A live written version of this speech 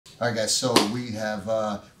All right, guys, so we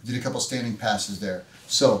did a couple standing passes there.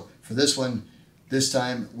 So for this one, this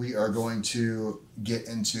time we are going to get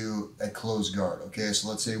into a closed guard, okay? So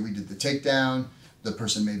let's say we did the takedown, the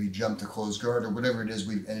person maybe jumped a closed guard or whatever it is,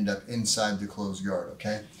 we've ended up inside the closed guard,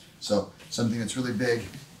 okay? So something that's really big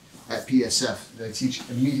at PSF that I teach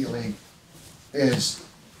immediately is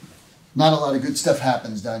not a lot of good stuff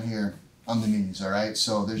happens down here on the knees, all right?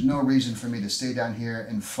 So there's no reason for me to stay down here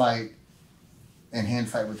and fight and hand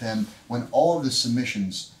fight with him when all of the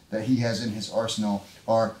submissions that he has in his arsenal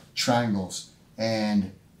are triangles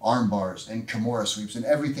and arm bars and Kimura sweeps and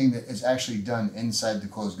everything that is actually done inside the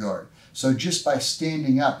closed guard. So just by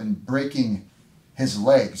standing up and breaking his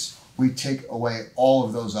legs, we take away all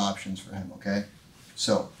of those options for him, okay?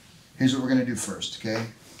 So here's what we're gonna do first, okay?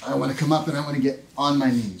 I wanna come up and I wanna get on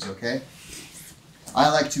my knees, okay?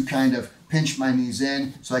 I like to kind of pinch my knees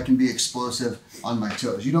in so I can be explosive on my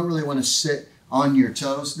toes. You don't really wanna sit on your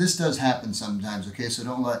toes. This does happen sometimes, okay? So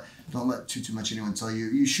don't let too much anyone tell you.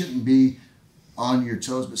 You shouldn't be on your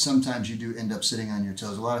toes, but sometimes you do end up sitting on your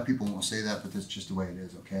toes. A lot of people won't say that, but that's just the way it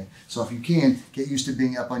is, okay? So if you can, get used to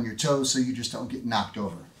being up on your toes so you just don't get knocked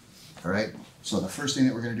over, all right? So the first thing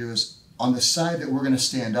that we're gonna do is, on the side that we're gonna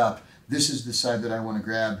stand up, this is the side that I wanna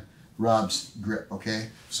grab Rob's grip, okay?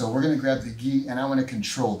 So we're gonna grab the gi and I wanna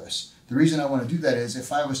control this. The reason I want to do that is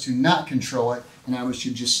if I was to not control it and I was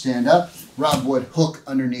to just stand up, Rob would hook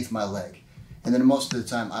underneath my leg. And then most of the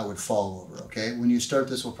time I would fall over, okay? When you start,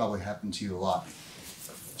 this will probably happen to you a lot.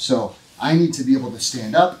 So I need to be able to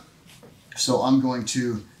stand up. So I'm going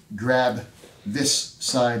to grab this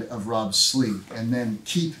side of Rob's sleeve and then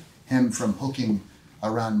keep him from hooking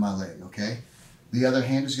around my leg, okay? The other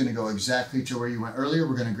hand is going to go exactly to where you went earlier.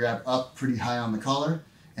 We're going to grab up pretty high on the collar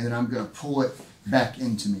and then I'm going to pull it back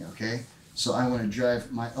into me, okay? So I want to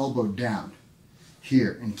drive my elbow down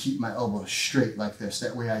here and keep my elbow straight like this.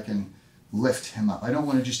 That way I can lift him up. I don't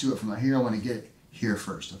want to just do it from here. I want to get it here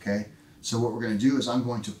first, okay? So what we're going to do is I'm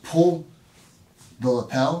going to pull the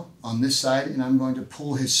lapel on this side and I'm going to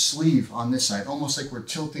pull his sleeve on this side, almost like we're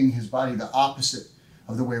tilting his body the opposite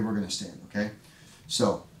of the way we're going to stand, okay?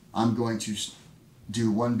 So I'm going to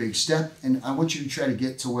do one big step and I want you to try to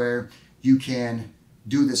get to where you can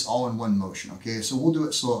do this all in one motion, okay? So we'll do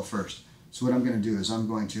it slow at first. So what I'm going to do is I'm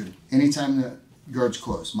going to, anytime the guard's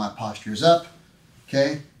closed, my posture is up,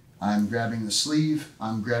 okay? I'm grabbing the sleeve,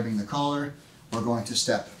 I'm grabbing the collar. We're going to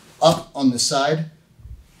step up on the side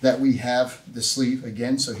that we have the sleeve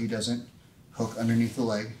again so he doesn't hook underneath the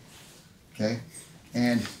leg, okay?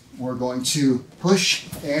 And we're going to push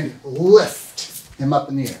and lift him up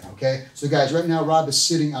in the air, okay? So guys, right now Rob is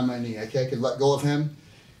sitting on my knee, okay? I could let go of him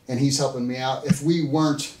and he's helping me out. If we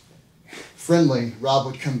weren't friendly, Rob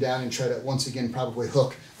would come down and try to, once again, probably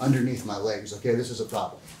hook underneath my legs, okay? This is a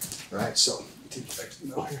problem, all right? So, take you back to the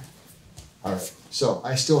middle here. All right, so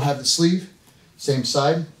I still have the sleeve, same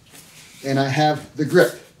side, and I have the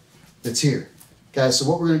grip that's here. Guys, so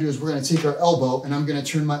what we're gonna do is we're gonna take our elbow and I'm gonna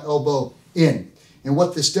turn my elbow in. And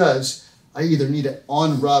what this does, I either need it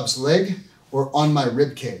on Rob's leg or on my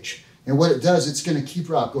rib cage. And what it does, it's gonna keep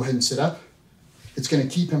Rob, go ahead and sit up. It's going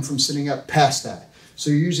to keep him from sitting up past that. So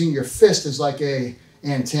you're using your fist as like a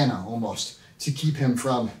antenna almost to keep him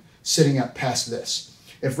from sitting up past this.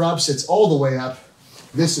 If Rob sits all the way up,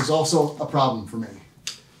 this is also a problem for me.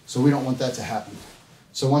 So we don't want that to happen.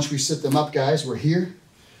 So once we sit them up, guys, we're here.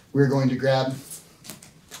 We're going to grab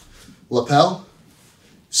lapel,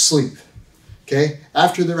 sleeve, okay?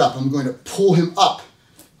 After they're up, I'm going to pull him up.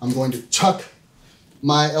 I'm going to tuck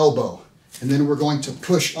my elbow. And then we're going to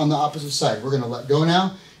push on the opposite side. We're going to let go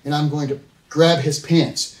now, and I'm going to grab his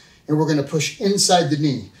pants. And we're going to push inside the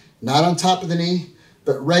knee. Not on top of the knee,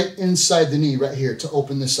 but right inside the knee right here to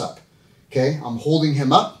open this up. Okay, I'm holding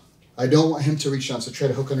him up. I don't want him to reach down, so try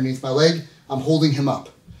to hook underneath my leg. I'm holding him up.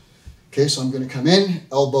 Okay, so I'm going to come in,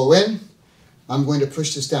 elbow in. I'm going to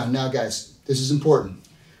push this down. Now, guys, this is important.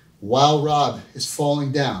 While Rob is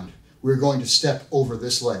falling down, we're going to step over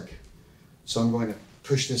this leg. So I'm going to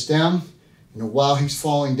push this down. And while he's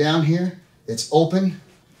falling down here, it's open.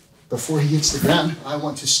 Before he hits the ground, I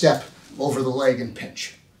want to step over the leg and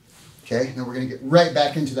pinch. Okay, then we're going to get right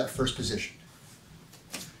back into that first position.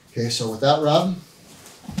 Okay, so without Rob,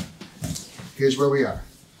 here's where we are.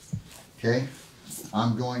 Okay,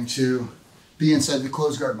 I'm going to be inside the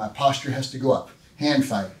closed guard. My posture has to go up. Hand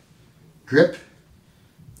fight. Grip,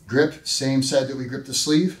 grip, same side that we grip the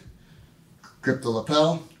sleeve. Grip the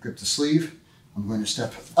lapel, grip the sleeve. I'm going to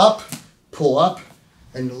step up, pull up,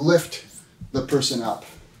 and lift the person up,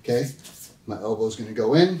 okay? My elbow is going to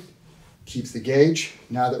go in, keep the gauge.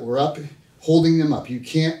 Now that we're up, holding them up. You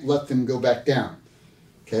can't let them go back down,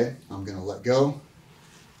 okay? I'm going to let go,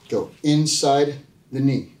 go inside the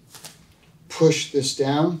knee. Push this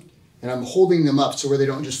down, and I'm holding them up so where they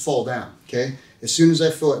don't just fall down, okay? As soon as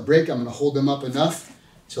I feel it break, I'm gonna hold them up enough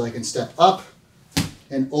till I can step up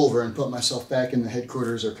and over and put myself back in the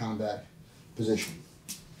headquarters or combat position.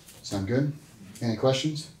 Sound good? Any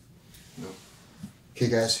questions? No. Okay,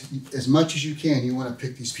 guys, as much as you can, you want to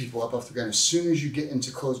pick these people up off the ground. As soon as you get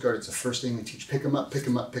into closed guard, it's the first thing we teach. Pick them up, pick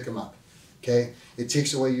them up, pick them up. Okay? It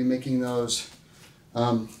takes away you making those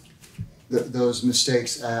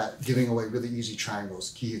mistakes at giving away really easy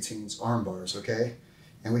triangles, guillotines, arm bars, okay?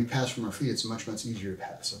 And we pass from our feet. It's much, much easier to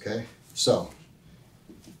pass, okay? So,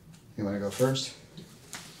 you want to go first?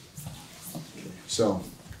 Okay. So,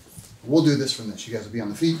 we'll do this from this. You guys will be on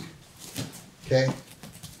the feet, okay?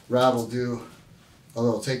 Rob will do a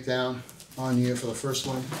little takedown on you for the first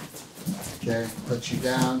one, okay? Put you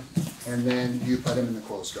down, and then you put him in the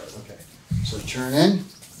closed guard, okay? So turn in.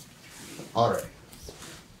 All right.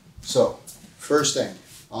 So first thing,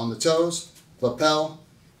 on the toes, lapel,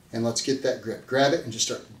 and let's get that grip. Grab it and just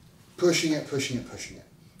start pushing it, pushing it, pushing it,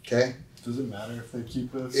 okay? Does it matter if they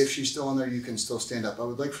keep this? If she's still on there, you can still stand up. I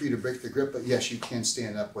would like for you to break the grip, but yes, you can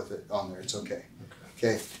stand up with it on there. It's okay.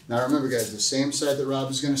 Okay. Now remember, guys, the same side that Rob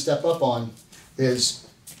is going to step up on is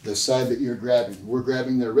the side that you're grabbing. We're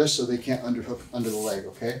grabbing their wrist so they can't underhook under the leg,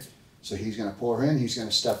 okay? So he's going to pull her in. He's going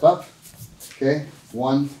to step up, okay?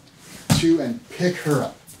 1, 2, and pick her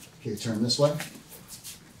up. Okay, turn this way.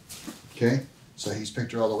 Okay, so he's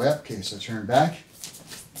picked her all the way up. Okay, so turn back.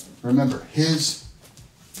 Remember, his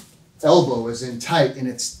elbow is in tight, and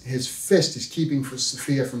his fist is keeping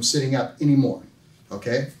Sophia from sitting up anymore.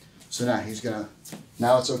 Okay, so now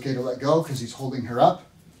it's okay to let go because he's holding her up.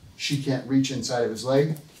 She can't reach inside of his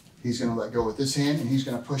leg. He's going to let go with this hand, and he's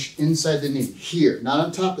going to push inside the knee. Here, not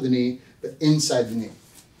on top of the knee, but inside the knee.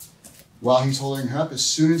 While he's holding her up, as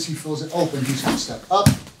soon as he feels it open, he's going to step up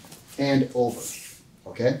and over.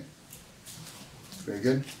 Okay? Very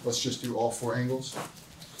good. Let's just do all 4 angles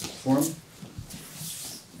for him.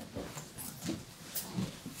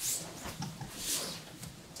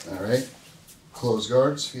 All right. Close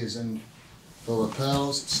guards. He is in the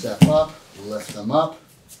lapels. Step up. Lift them up.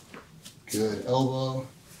 Good elbow.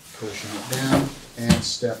 Pushing it down. And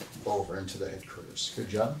step over into the headquarters. Good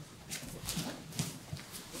job.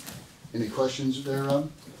 Any questions there,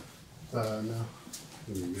 Rob? No.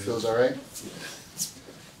 Feels all right?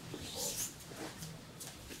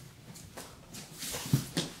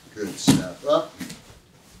 Good. Step up.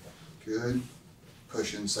 Good.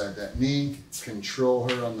 Push inside that knee. Control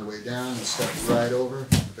her on the way down and step right over.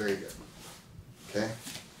 Very good. Okay.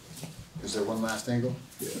 Is there one last angle?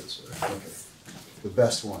 Yeah, that's right. Okay. The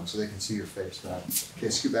best one so they can see your face. Rob. Okay,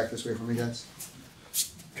 scoot back this way for me, guys.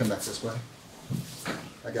 Come back this way.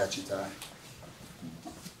 I got you, Ty.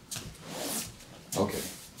 Okay.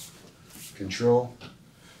 Control.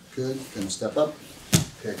 Good. Gonna step up.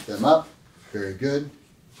 Pick them up. Very good.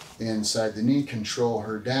 Inside the knee. Control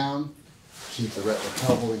her down. Keep the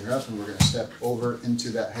lapel holding her up, and we're gonna step over into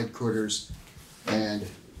that headquarters. And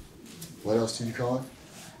what else did you call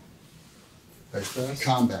it?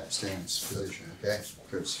 Combat stance position. Okay.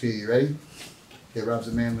 Good. Sophia, you ready? Okay, Rob's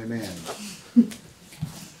a manly man.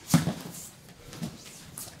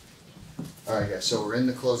 All right, guys, so we're in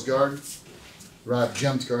the closed guard. Rob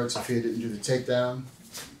jumped guard, Sophia didn't do the takedown.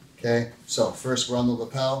 Okay, so first we're on the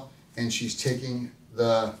lapel, and she's taking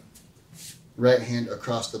the right hand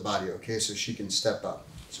across the body, okay, so she can step up.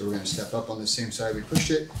 So we're going to step up on the same side we pushed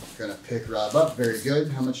it. We're going to pick Rob up. Very good.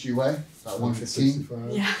 How much do you weigh? About 115?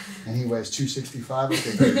 Yeah. And he weighs 265?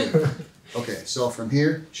 Okay, very good. Okay, so from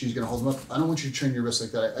here, she's going to hold him up. I don't want you to turn your wrist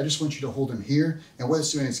like that. I just want you to hold him here, and what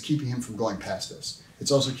it's doing is keeping him from going past this.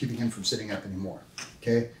 It's also keeping him from sitting up anymore,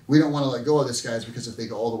 okay? We don't want to let go of this, guys, because if they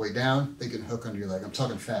go all the way down, they can hook under your leg. I'm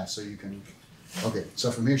talking fast so you can... Okay,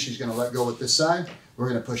 so from here, she's going to let go with this side. We're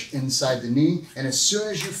going to push inside the knee, and as soon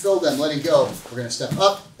as you feel them letting go, we're going to step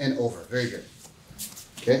up and over. Very good.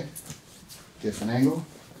 Okay? Different angle.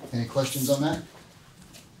 Any questions on that?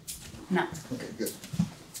 No. Okay, good.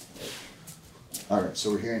 All right,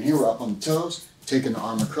 so we're here and here. We're up on the toes, taking the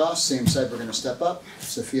arm across. Same side, we're going to step up.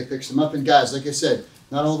 Sophia picks them up. And guys, like I said,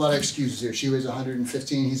 not a whole lot of excuses here. She weighs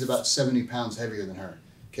 115. He's about 70 pounds heavier than her.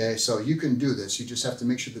 Okay, so you can do this. You just have to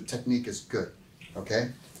make sure the technique is good. Okay?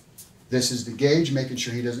 This is the gauge, making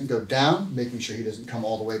sure he doesn't go down, making sure he doesn't come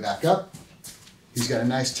all the way back up. He's got a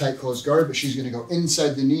nice tight closed guard, but she's going to go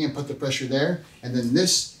inside the knee and put the pressure there. And then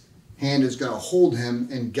this hand is going to hold him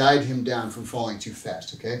and guide him down from falling too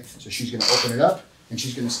fast, okay? So she's going to open it up, and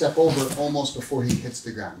she's going to step over almost before he hits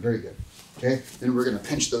the ground. Very good, okay? Then we're going to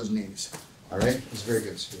pinch those knees, all right? That's very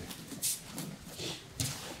good, Sophia.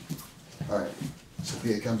 All right, So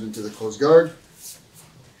Pia comes into the closed guard.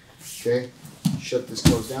 Okay, shut this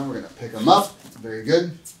close down. We're going to pick them up. Very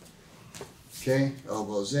good. Okay,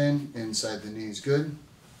 elbows in, inside the knees, good.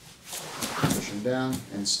 Push them down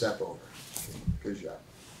and step over. Okay, good job.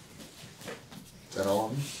 Is that all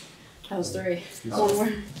of them? That was 3. Oh. One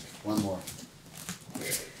more. One more.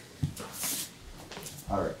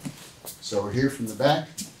 All right. So we're here from the back.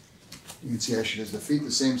 You can see how she does the feet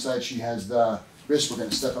the same side she has the wrist. We're going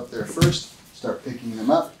to step up there first. Start picking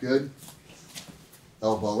them up. Good.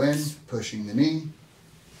 Elbow in, pushing the knee.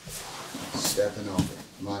 Stepping over.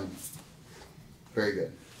 Come on. Very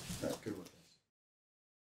good. All right, good work.